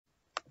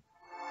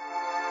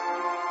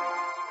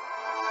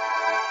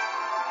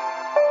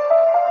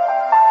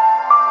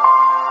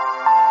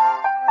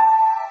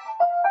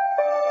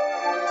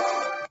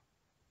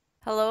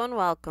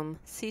welcome,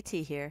 CT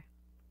here.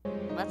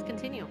 Let's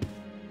continue.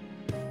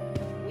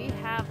 We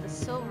have the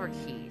silver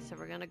key, so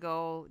we're gonna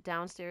go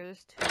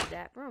downstairs to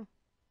that room.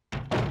 I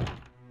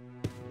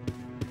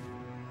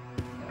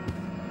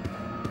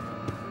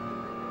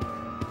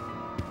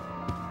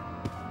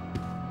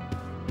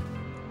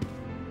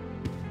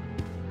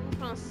just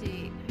want to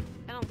see.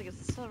 I don't think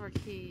it's the silver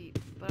key,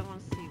 but I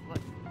want to see what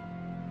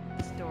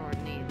this door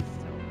needs.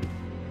 So.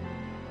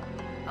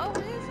 Oh,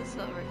 it is a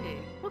silver key.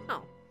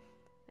 Wow.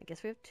 I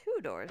guess we have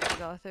 2 doors to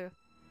go through.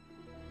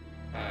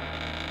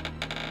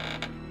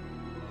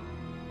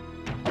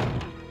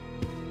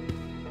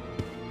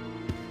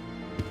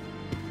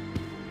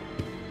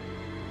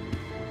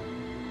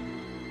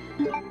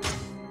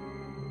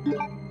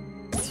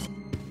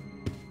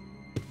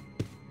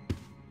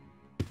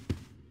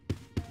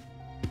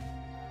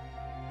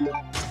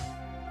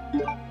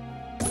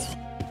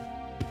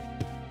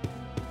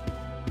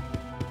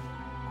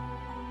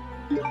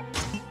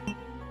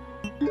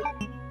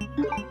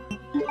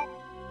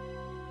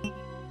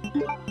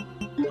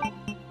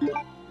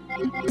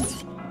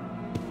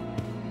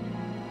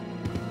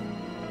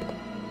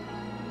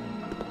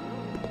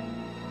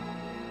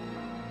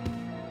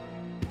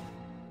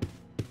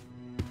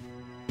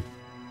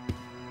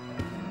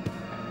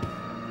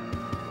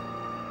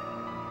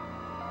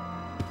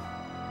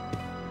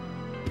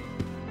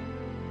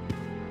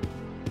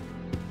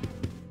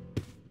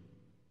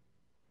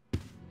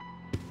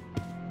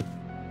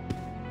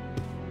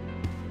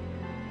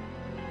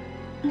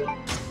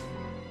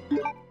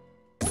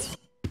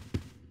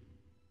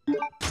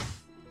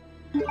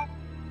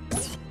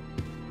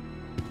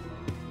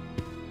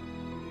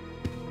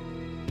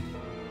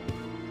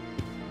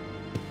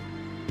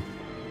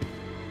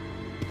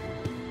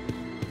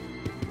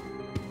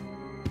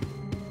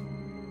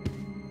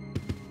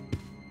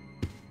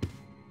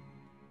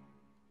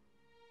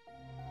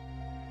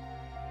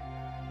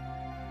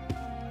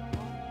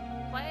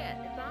 Play it.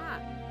 It's on.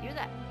 Hear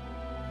that?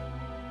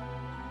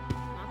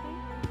 Nothing?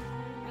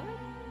 Really?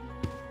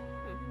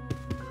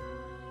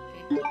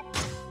 Okay.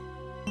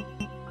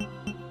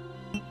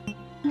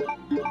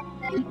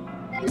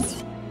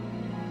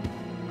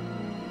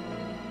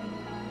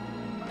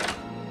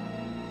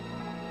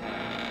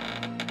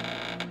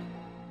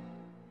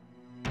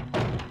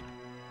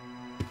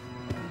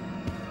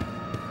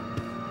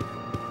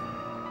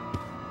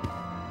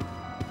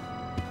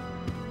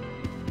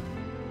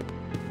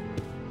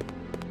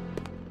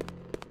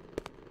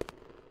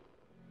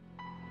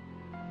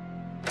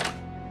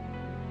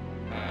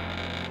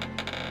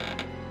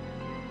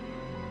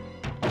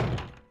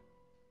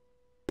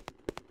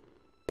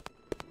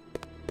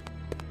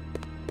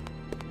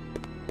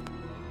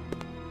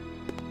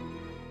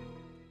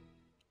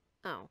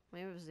 Oh,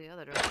 maybe it was the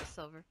other door that was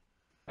silver.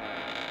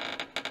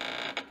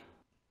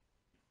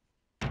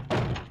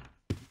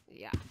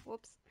 Yeah,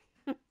 whoops.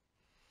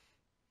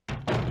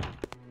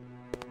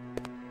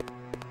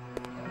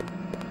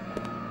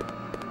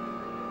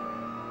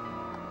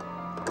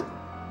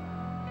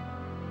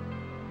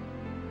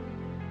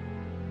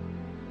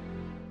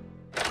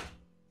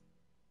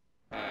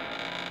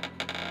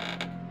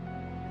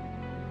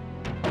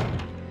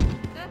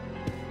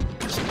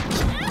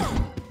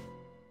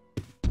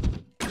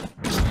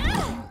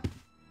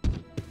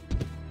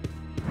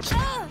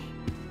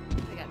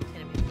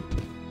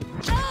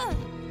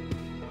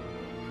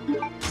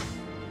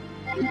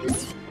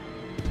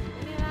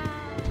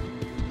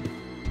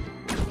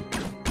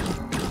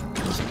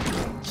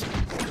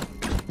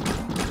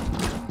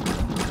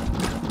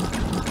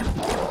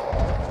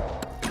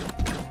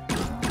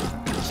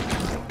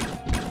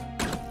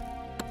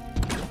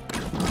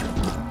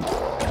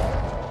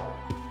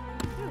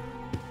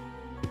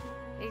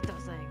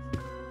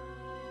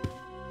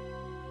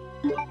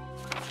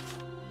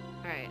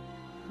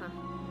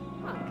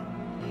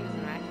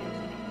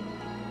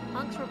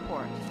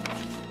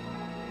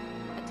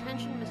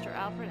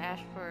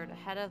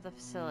 Head of the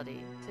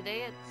facility.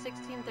 Today at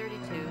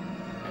 1632,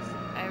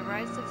 I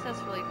arrived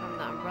successfully from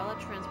the Umbrella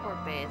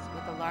Transport Base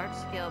with a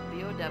large-scale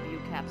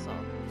BOW capsule.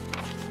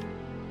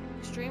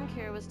 Extreme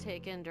care was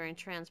taken during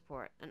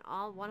transport, and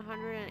all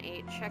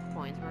 108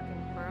 checkpoints were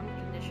confirmed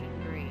condition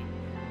green,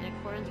 in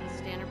accordance with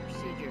standard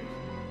procedures.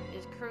 It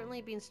is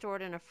currently being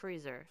stored in a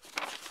freezer.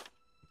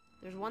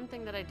 There's one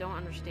thing that I don't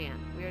understand.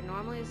 We are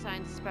normally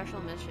assigned to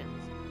special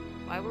missions.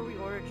 Why were we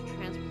ordered to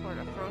transport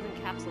a frozen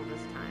capsule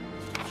this time?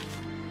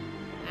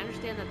 I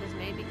understand that this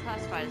may be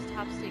classified as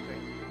top secret,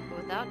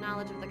 but without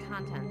knowledge of the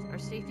contents, our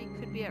safety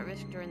could be at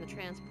risk during the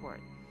transport.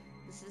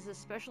 This is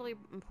especially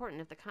important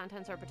if the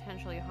contents are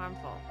potentially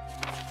harmful.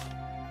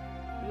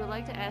 We would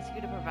like to ask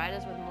you to provide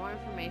us with more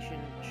information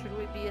should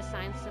we be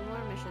assigned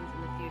similar missions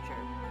in the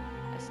future.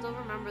 I still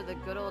remember the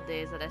good old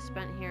days that I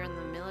spent here in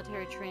the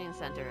military training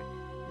center.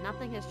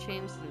 Nothing has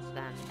changed since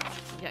then.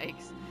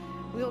 Yikes.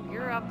 We'll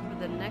gear up for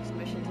the next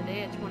mission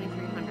today at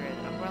 2300.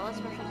 Umbrella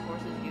Special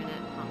Forces Unit,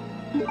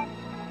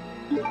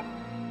 Hunk.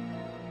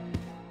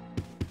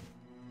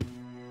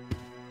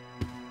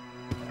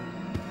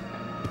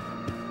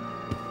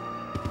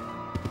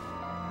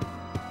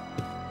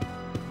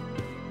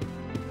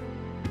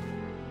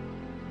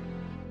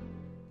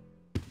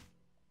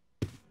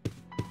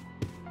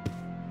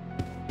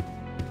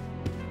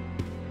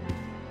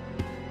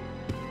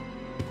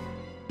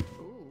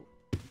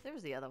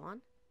 there's the other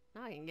one.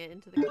 Now I can get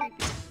into the creepy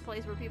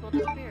place where people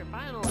disappear.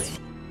 Finally!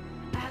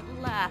 At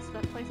last!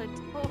 That place I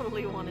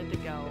totally wanted to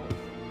go.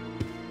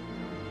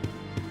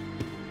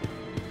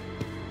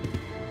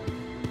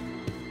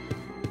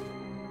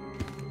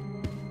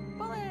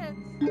 Bullets!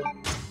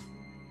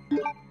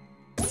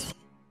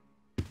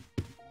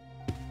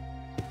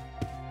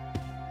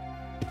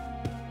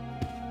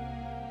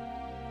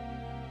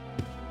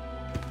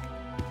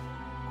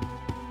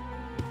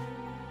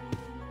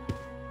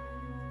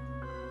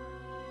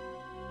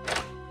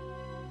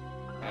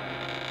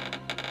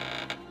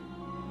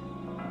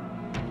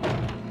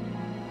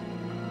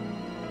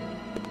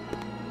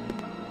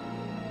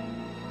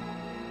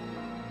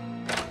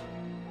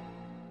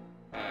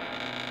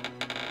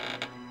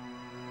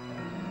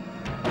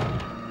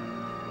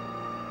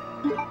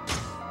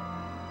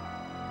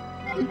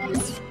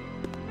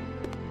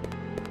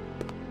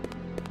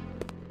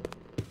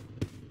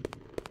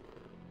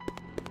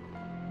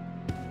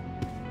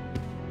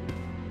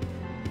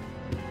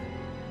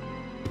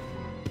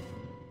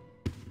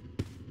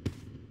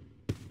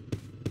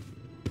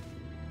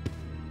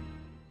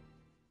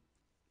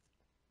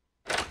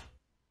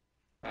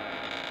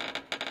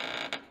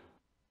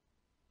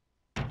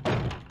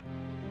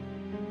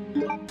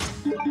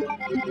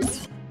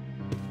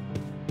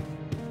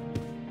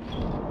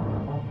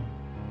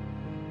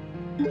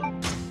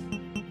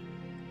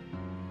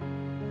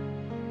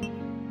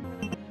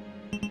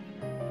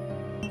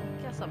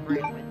 Guess I'll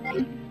bring it with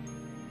me.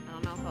 I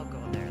don't know if I'll go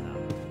there though.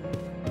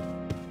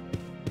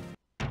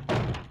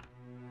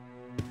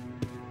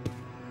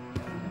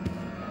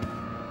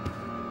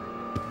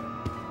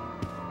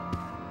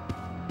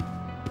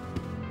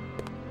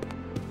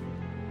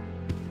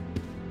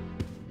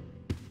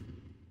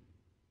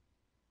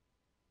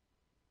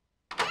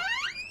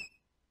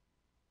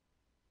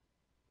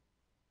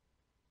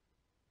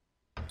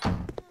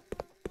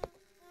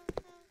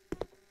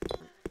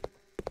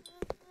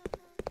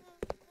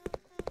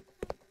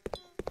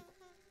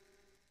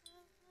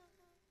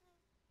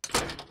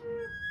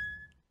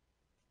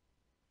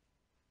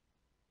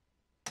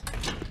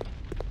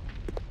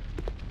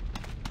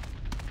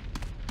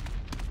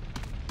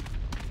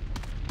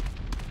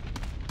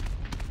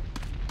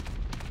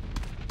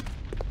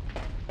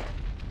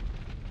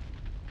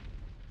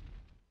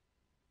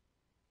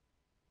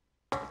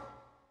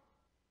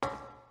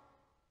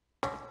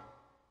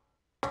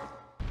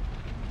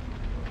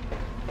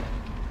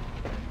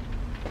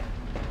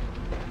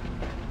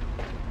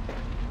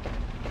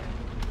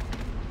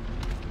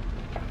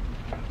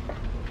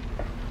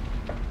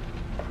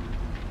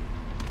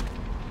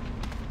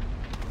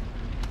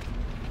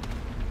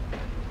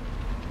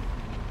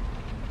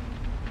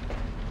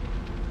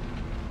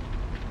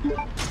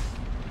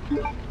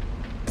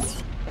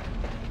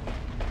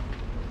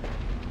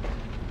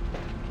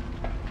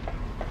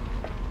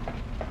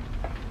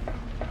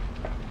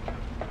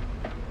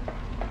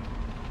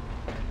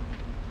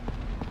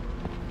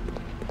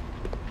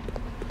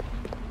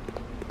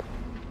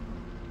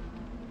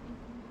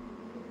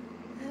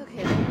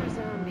 Okay, more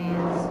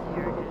zombies.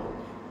 Here again.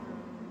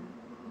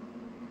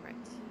 Right.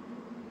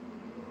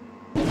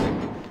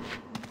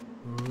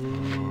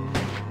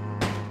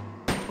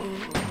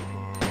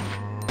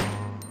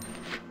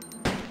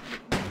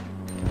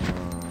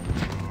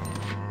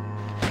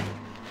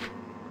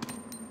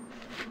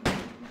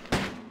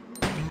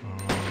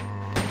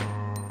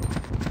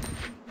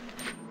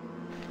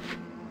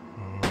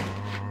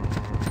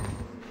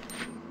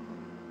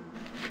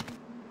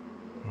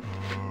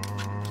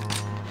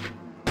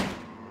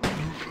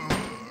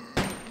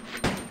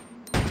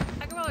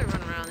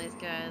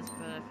 Guys,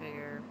 but I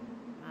figure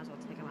might as well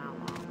take them out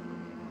while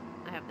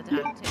I have the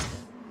time to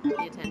take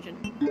the attention.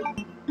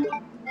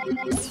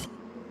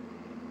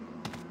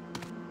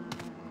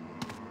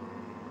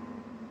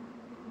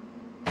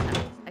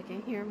 I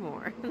can hear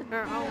more.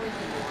 There are always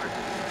more.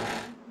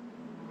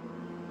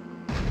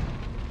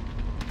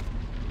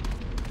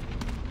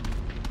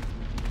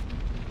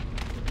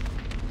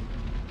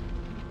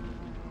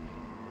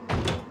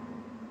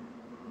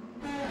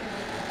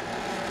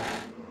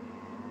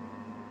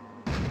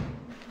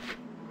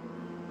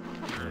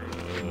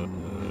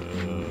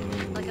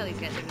 These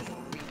guys are just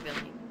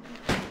refilling.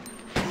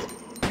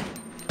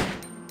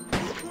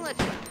 Who let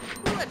you out?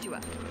 Who let you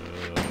out?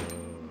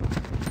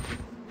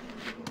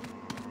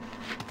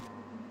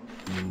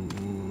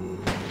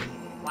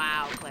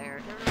 Wow,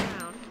 Claire, turn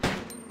around.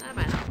 That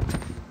might help.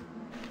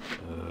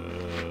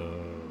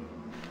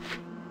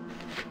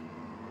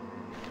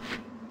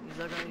 You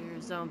look like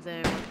you're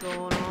something. What's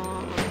going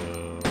on?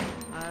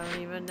 I don't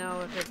even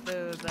know if it's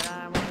food, but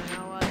I want to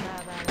know what's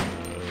happening.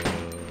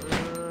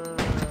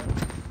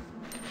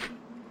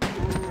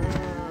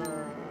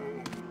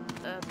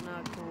 That's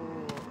not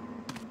cool.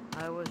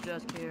 I was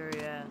just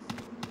curious.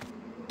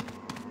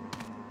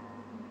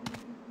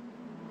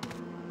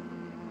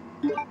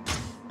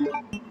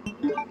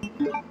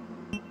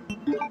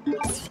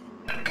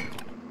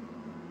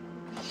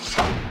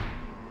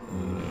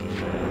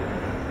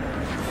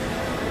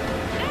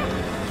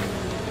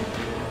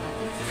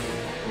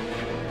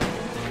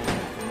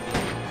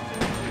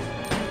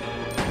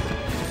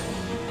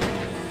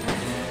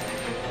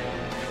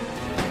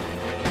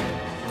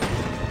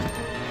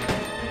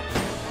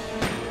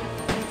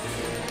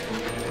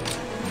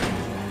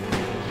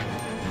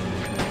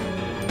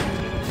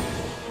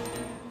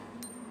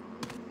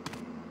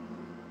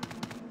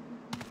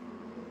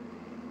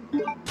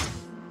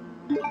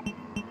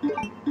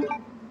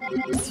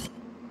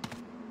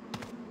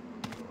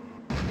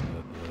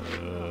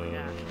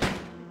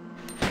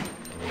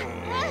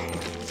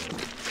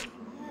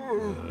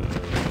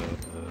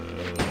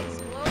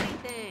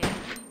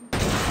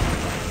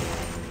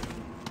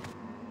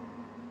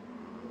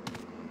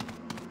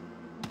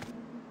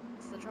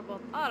 for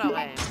both auto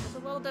aim. It's a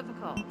little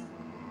difficult.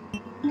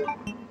 Yeah,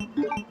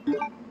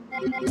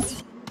 it's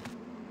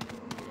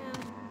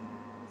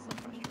so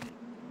frustrating.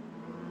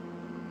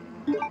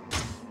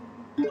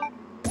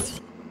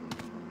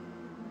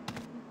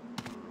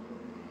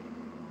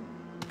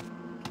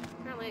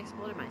 Apparently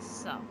exploded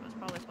myself. I was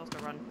probably supposed to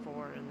run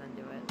forward and then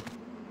do it.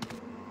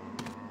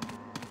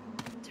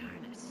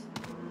 Darn it. Just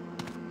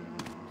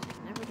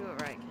can never do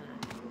it right, can I?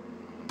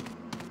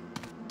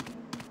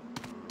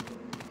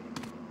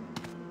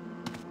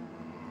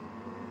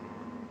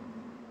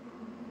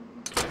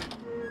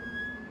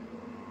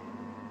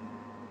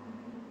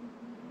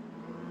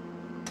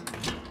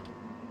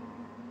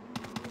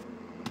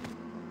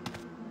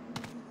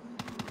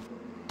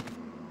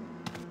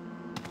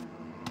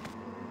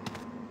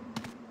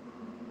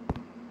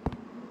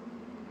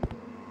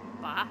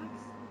 Box?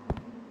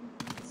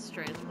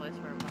 Strange place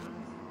for a box.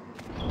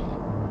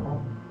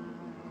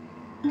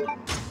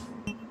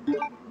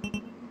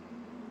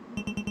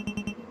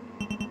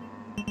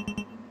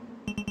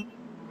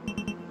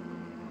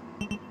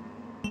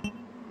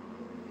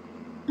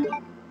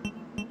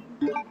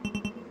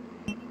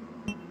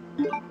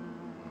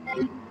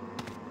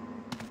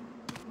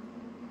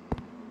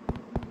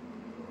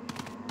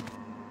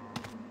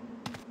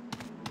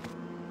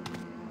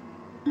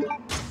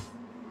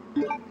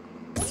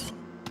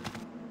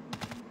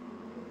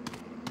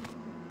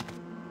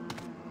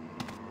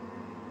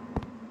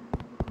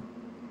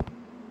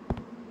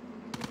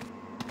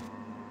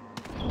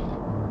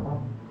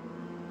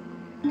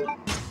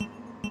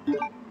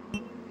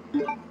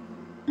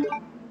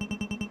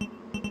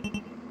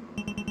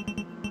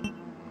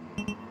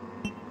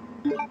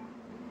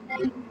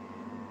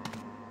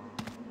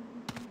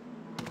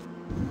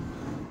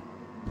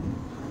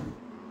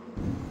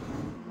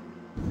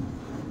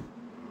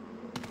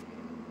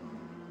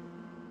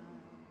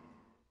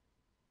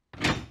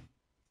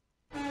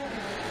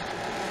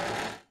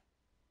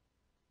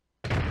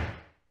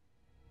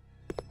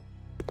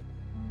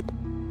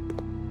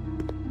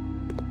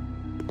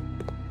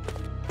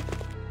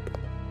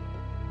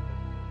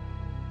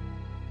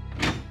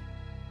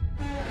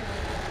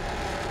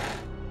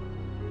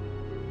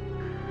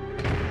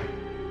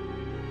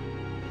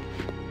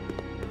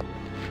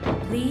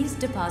 Please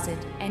deposit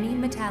any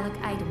metallic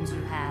items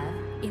you have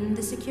in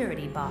the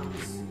security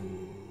box.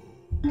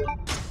 I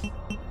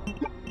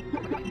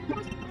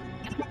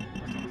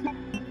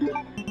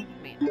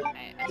mean,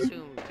 I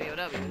assume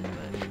BOWs,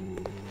 but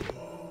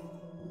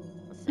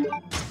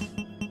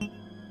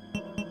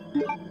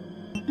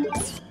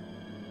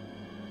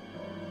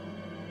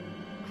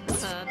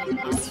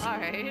let's see.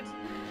 Alright.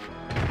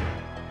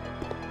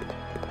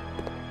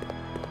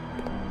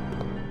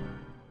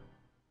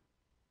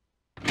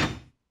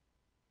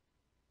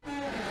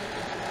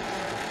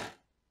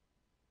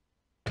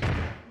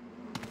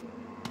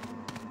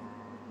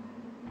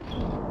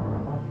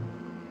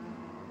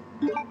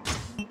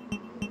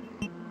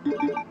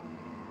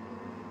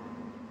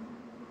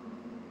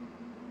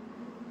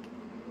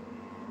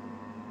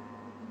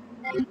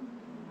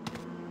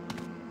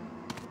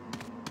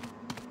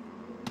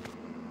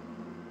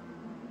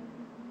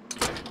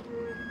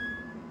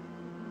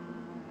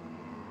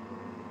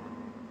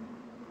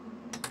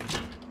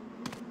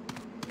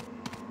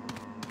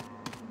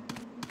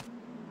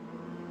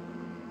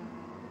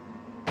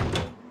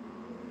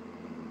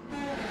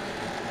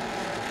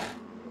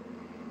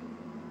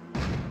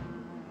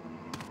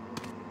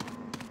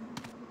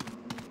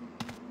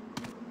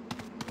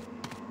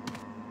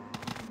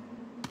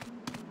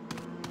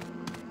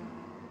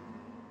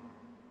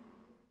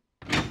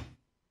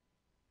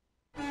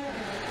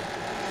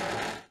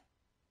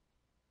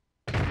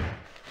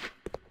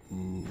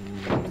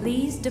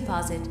 Please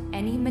deposit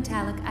any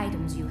metallic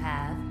items you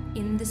have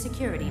in the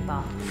security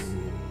box.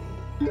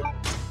 I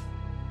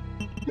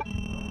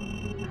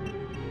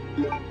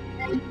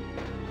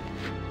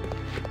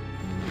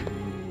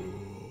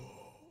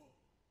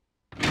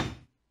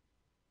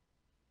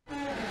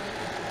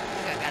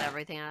think I got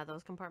everything out of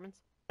those compartments.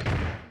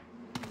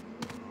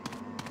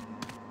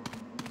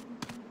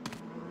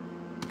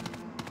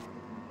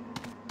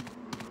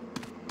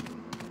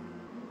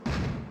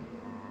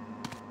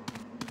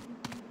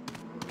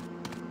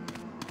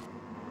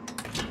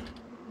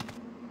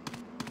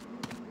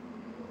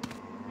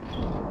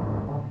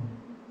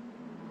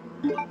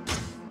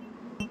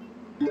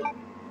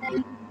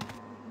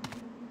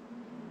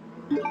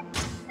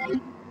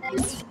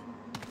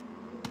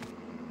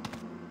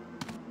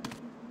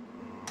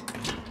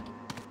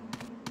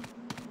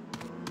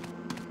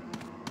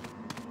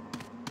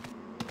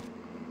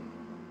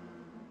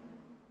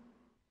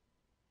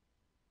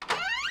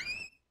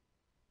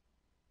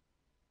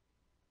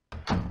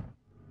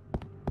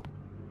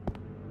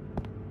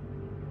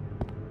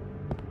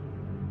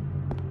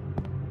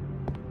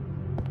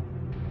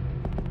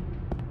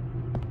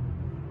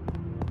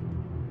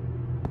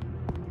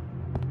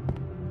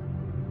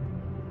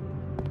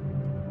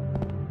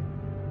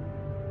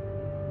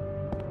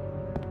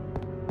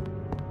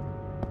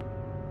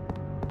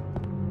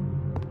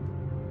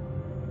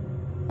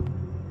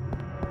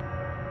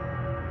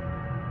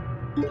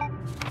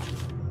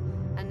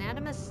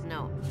 Anatomist's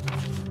note.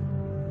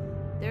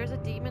 There's a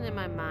demon in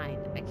my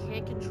mind. I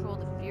can't control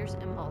the fierce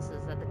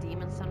impulses that the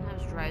demon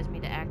sometimes drives me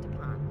to act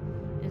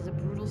upon. It is a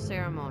brutal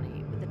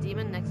ceremony. With the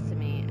demon next to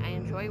me, I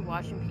enjoy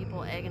watching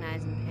people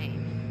agonize in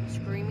pain,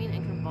 screaming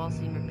and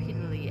convulsing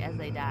repeatedly as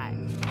they die.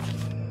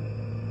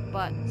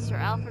 But Sir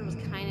Alfred was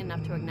kind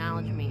enough to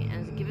acknowledge me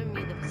and has given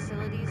me the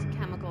facilities,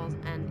 chemicals,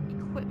 and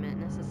equipment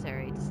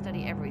necessary to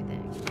study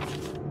everything.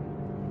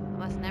 I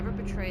must never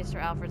betray Sir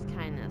Alfred's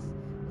kindness.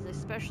 It is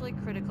especially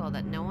critical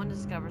that no one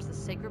discovers the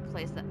sacred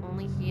place that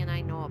only he and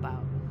I know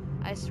about.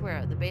 I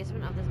swear, the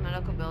basement of this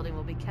medical building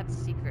will be kept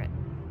secret.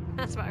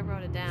 That's why I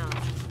wrote it down.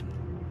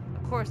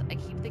 Of course, I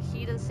keep the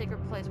key to the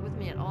sacred place with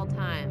me at all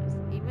times.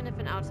 Even if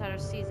an outsider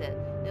sees it,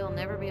 they will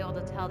never be able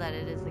to tell that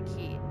it is the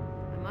key.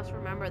 I must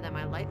remember that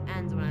my life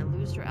ends when I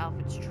lose Sir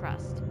Alfred's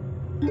trust.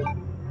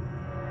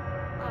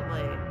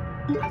 Lovely.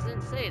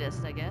 Resident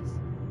sadist, I guess.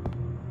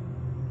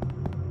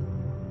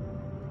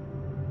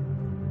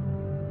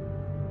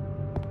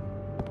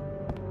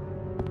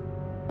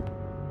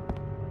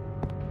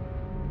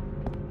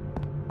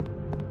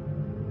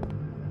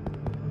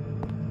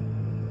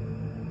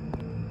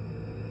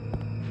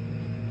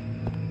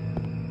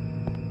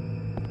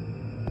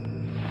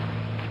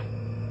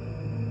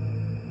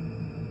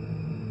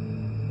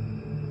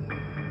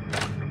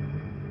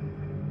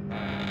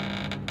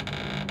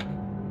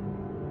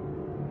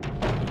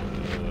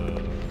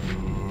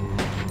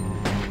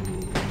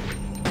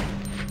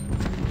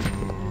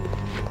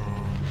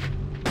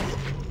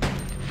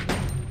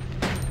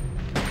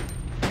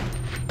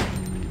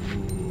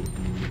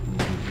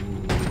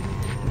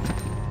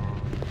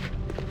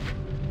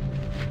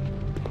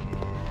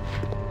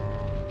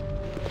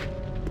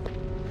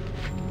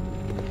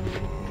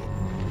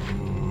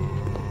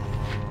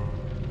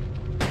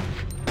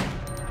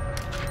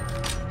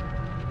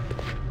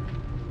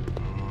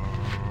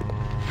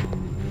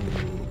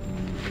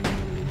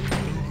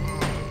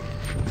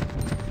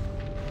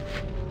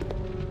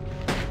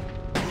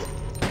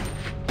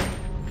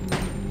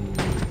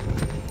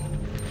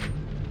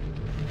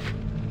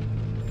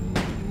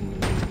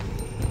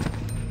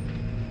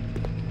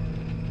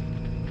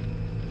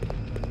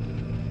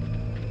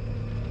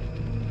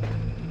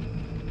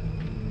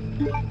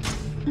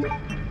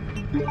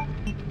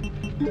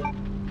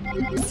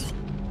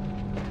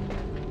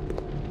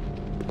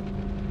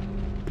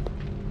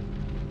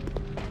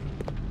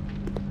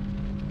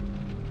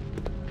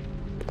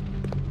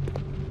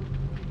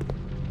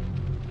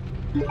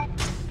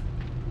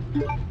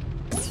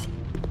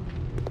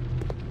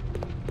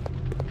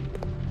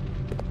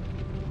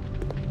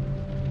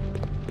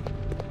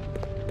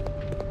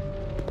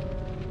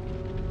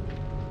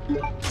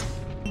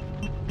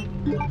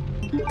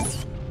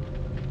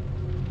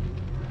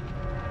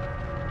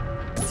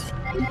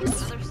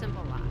 Another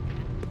simple lock.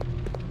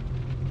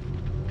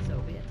 So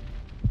be it.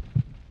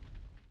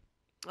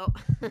 Oh,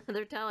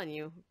 they're telling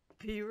you.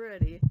 Be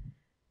ready.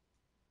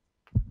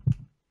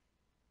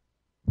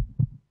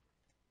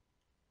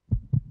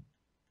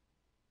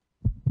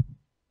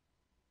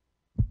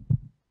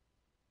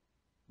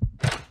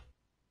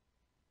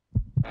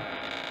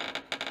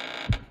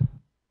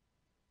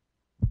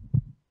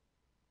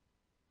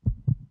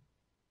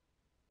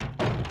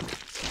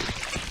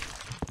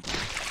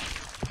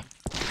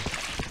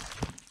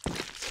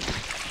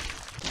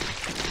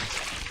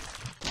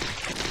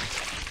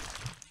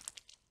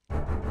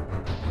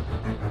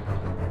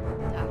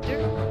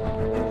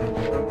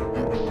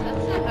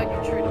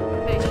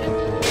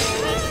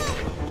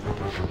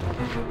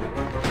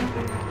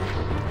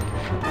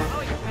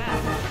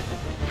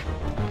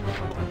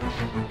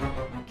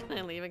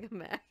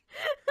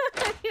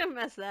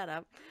 Mess that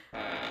up.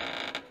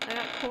 I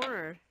got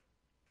cornered.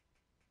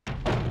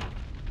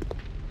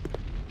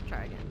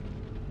 Try again.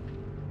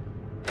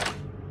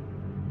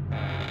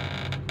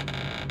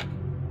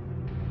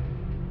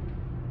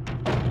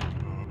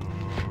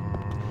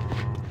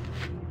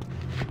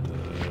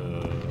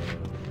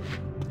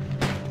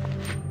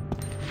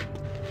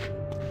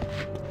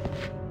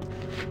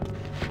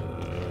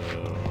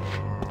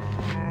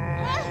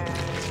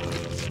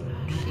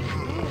 She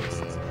moves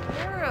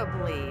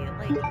terribly.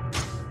 Like,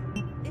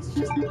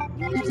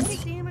 you just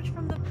take damage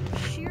from the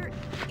sheer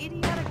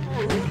idiotic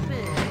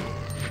movement.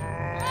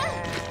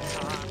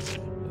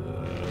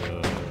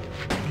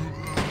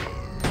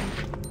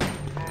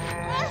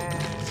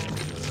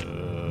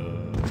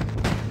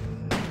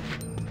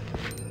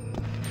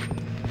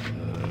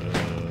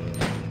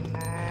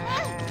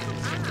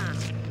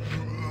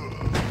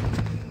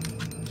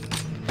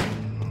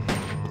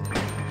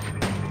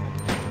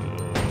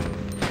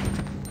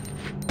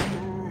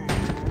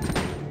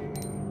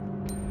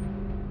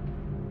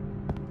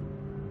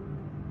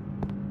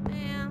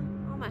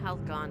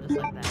 Health gone just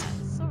like that.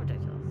 It's so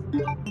ridiculous.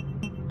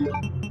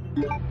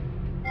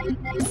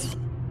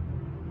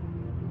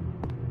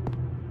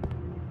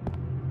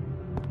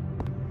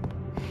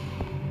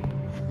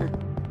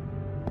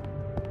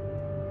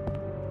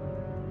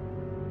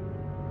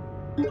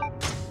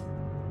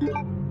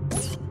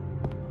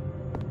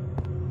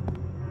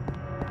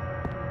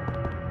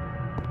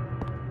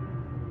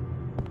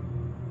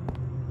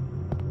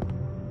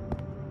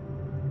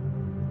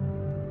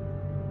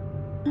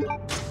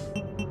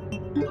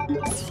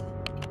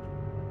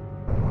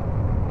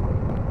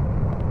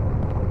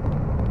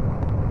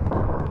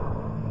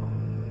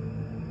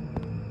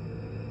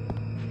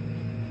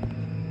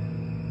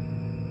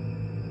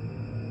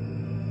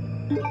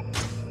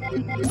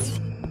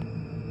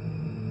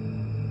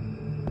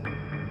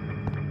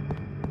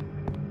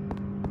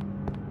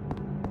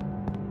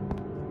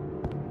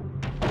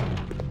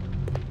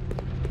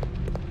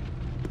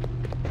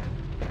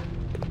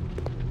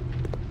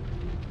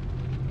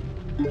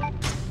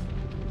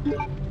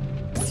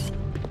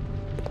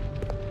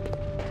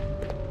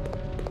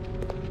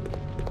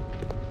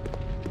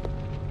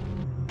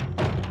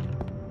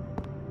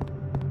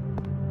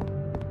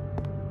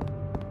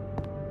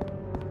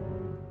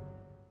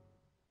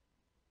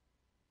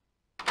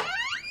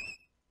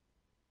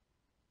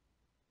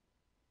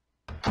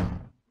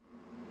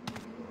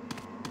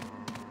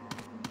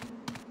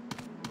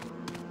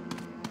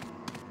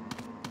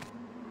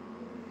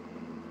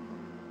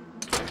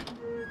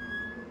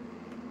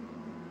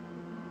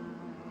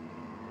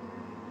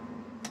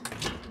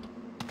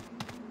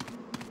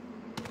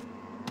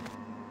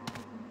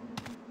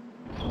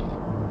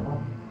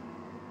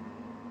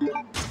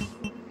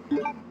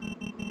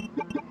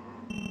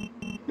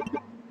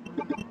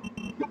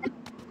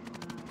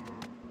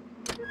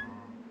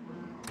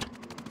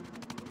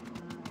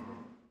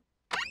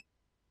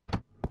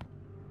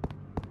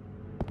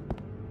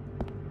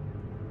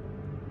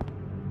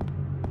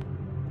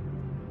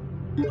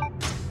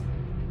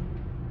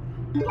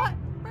 What?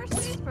 First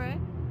aid spray?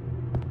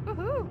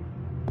 Woohoo!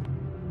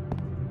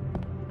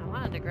 I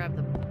wanted to grab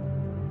the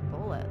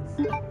bullets.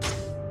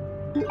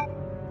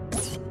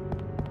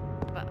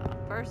 But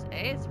first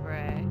aid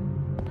spray?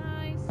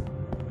 Nice.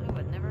 I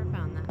would never have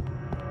found that.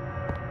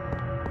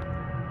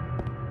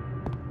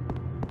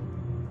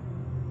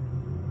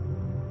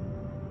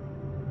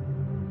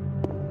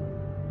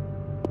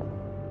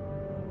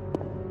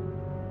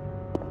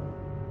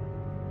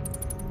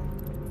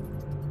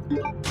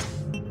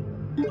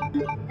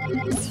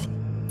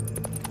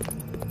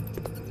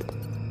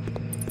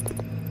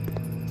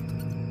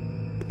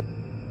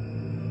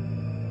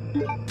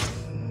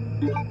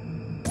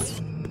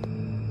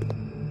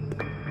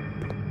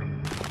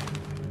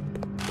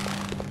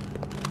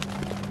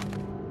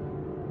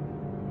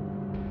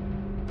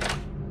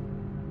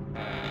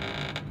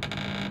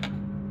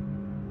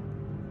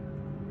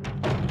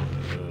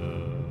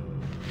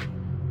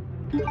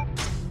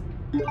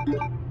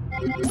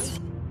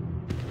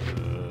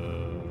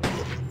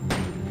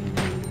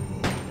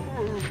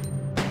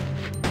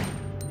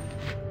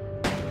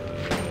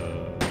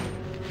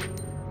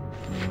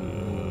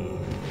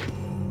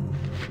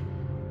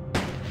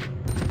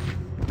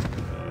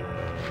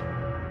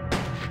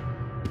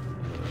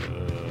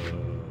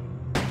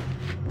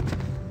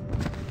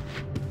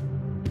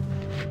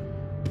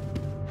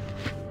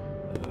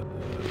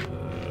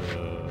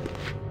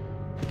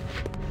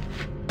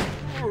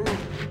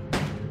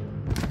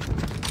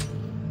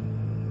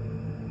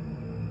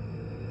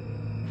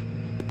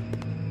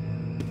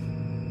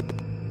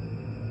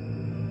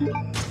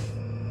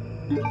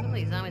 Some of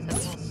these zombies have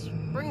little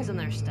springs in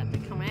their step. They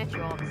come at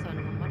you all of a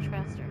sudden much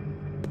faster.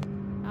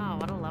 Oh,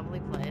 what a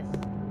lovely place.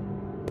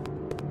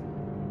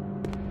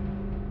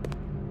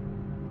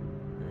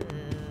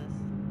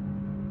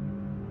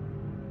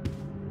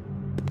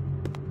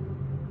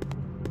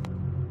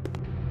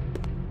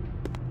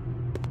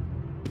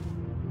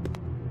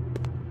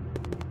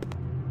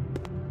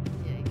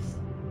 Yikes.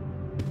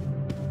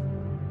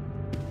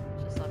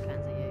 Just all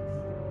kinds of yikes.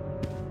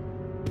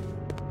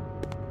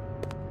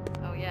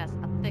 Oh yes,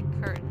 a thick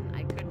curtain.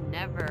 I could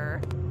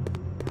never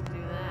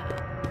do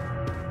that.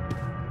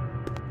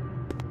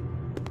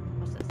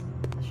 What's this?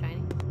 A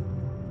shiny?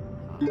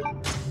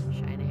 Oh,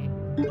 shiny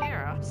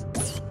arrows.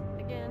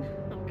 Again.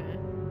 Okay.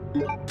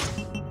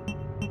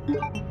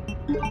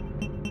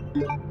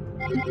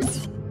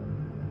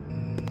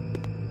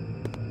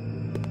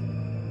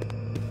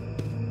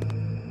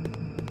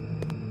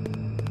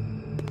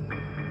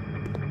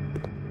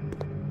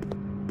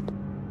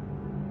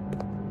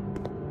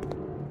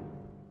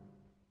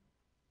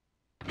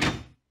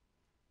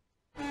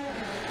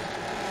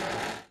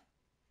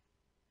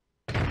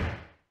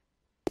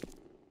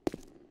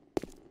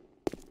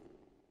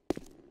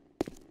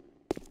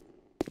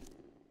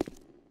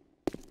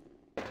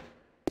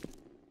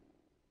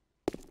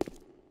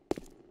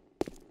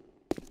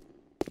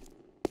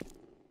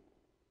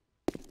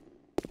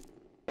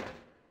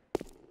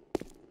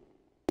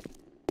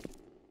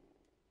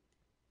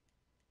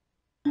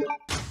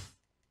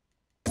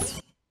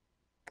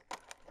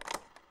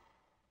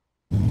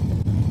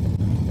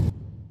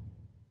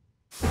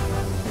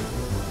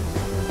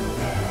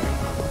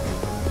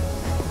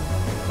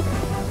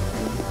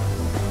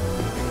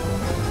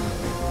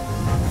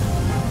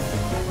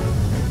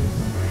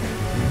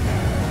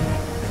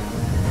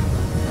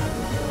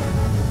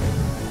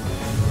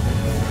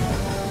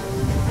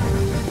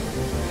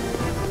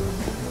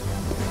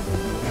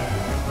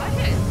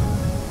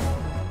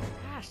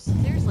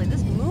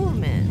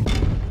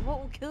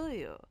 Kill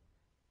you.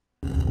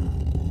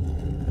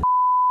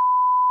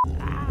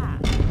 Ah.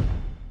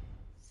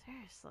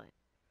 honestly.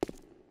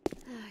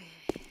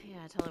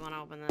 Yeah, I totally want to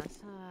open this.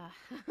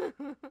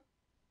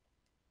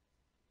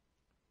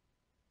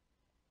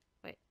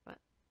 Wait, what?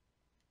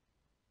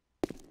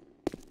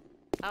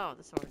 Oh,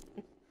 the sword.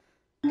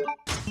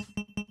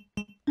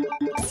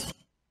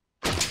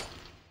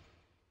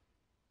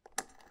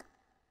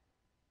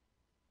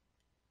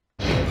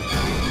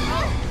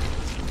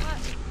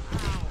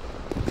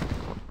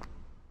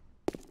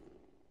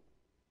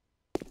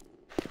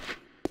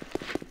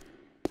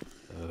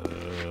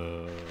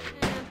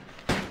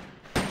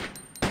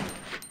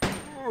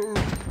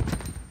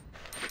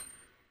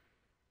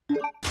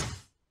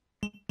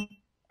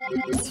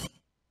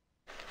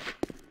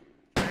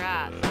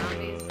 Forgot,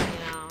 zombies,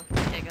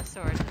 take a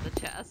sword to the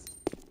chest.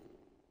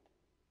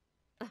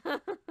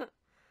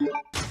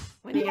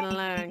 When are you gonna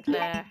learn,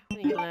 Claire? When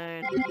are you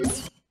gonna learn?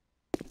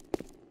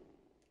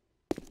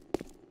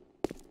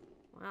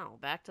 Wow,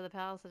 back to the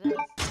palace it is.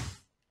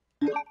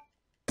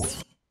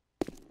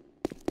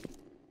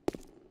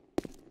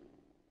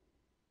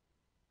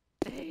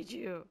 I hate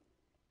you.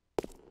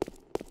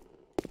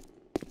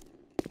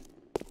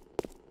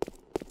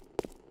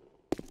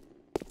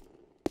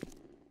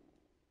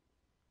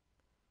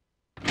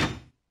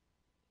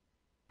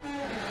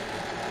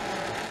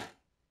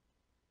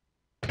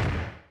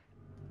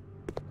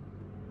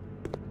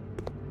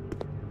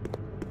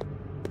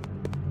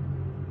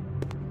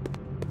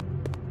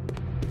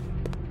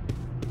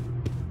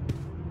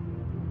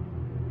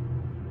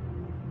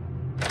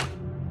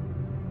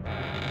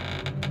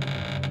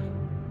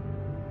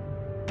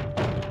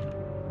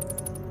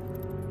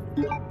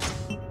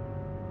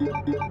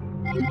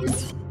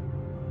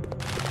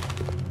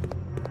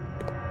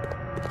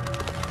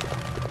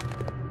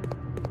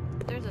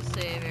 There's a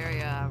save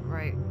area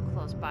right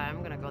close by.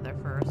 I'm gonna go there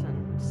first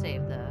and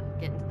save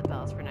get into the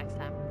bells for next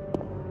time.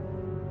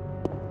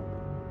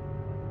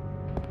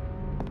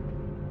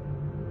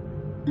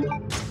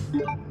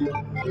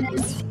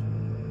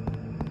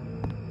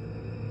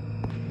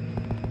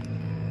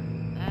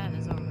 That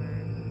is over.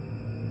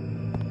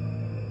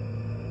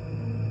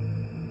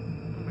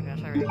 Oh my gosh,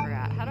 I already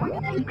forgot. How do I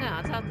get there? No,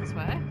 it's out this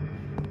way.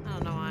 I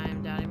don't know why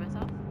I'm doubting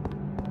myself.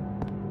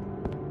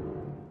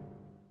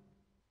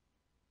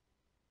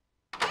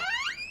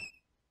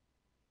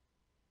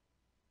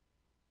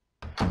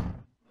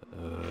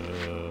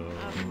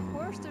 Of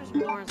course there's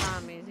more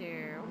zombies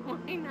here.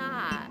 Why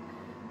not?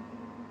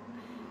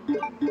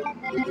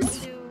 I'll use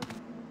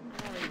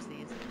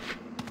these.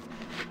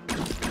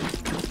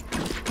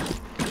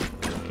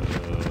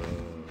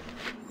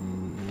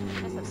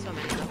 I just have so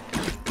many of them.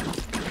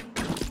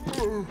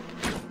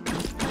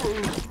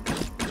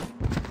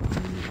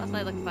 Plus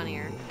I look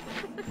funnier.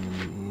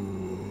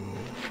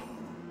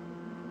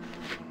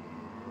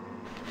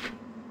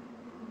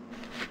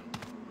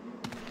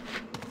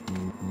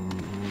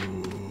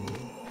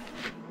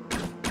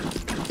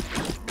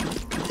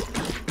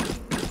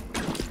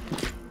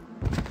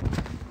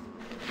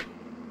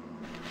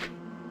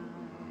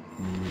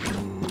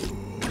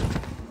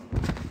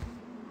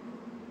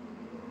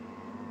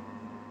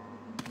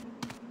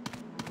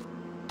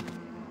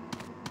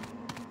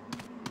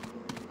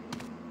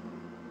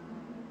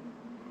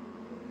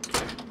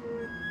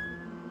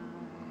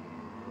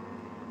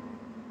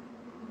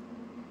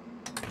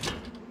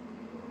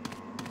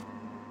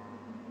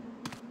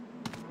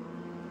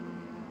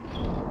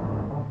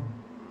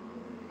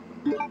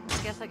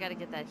 I guess I gotta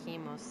get that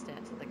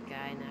hemostat to the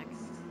guy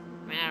next.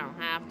 I mean, I don't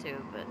have to,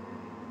 but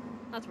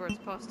that's where it's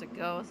supposed to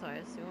go, so I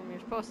assume you're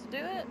supposed to do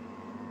it.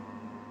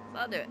 So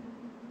I'll do it.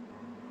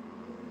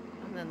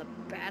 And then the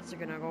bats are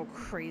gonna go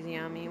crazy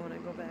on me when I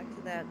go back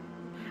to that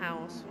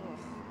house. Ugh.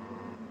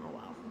 Oh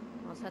well.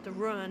 I'll just have to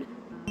run.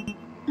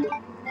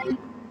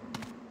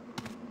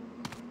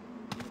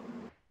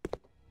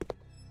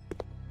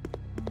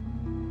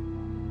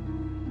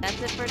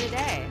 That's it for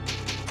today.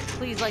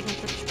 Please like and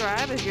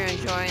subscribe if you're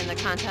enjoying the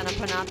content I'm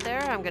putting out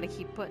there. I'm going to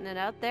keep putting it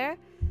out there.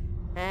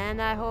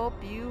 And I hope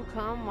you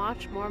come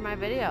watch more of my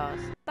videos.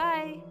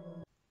 Bye!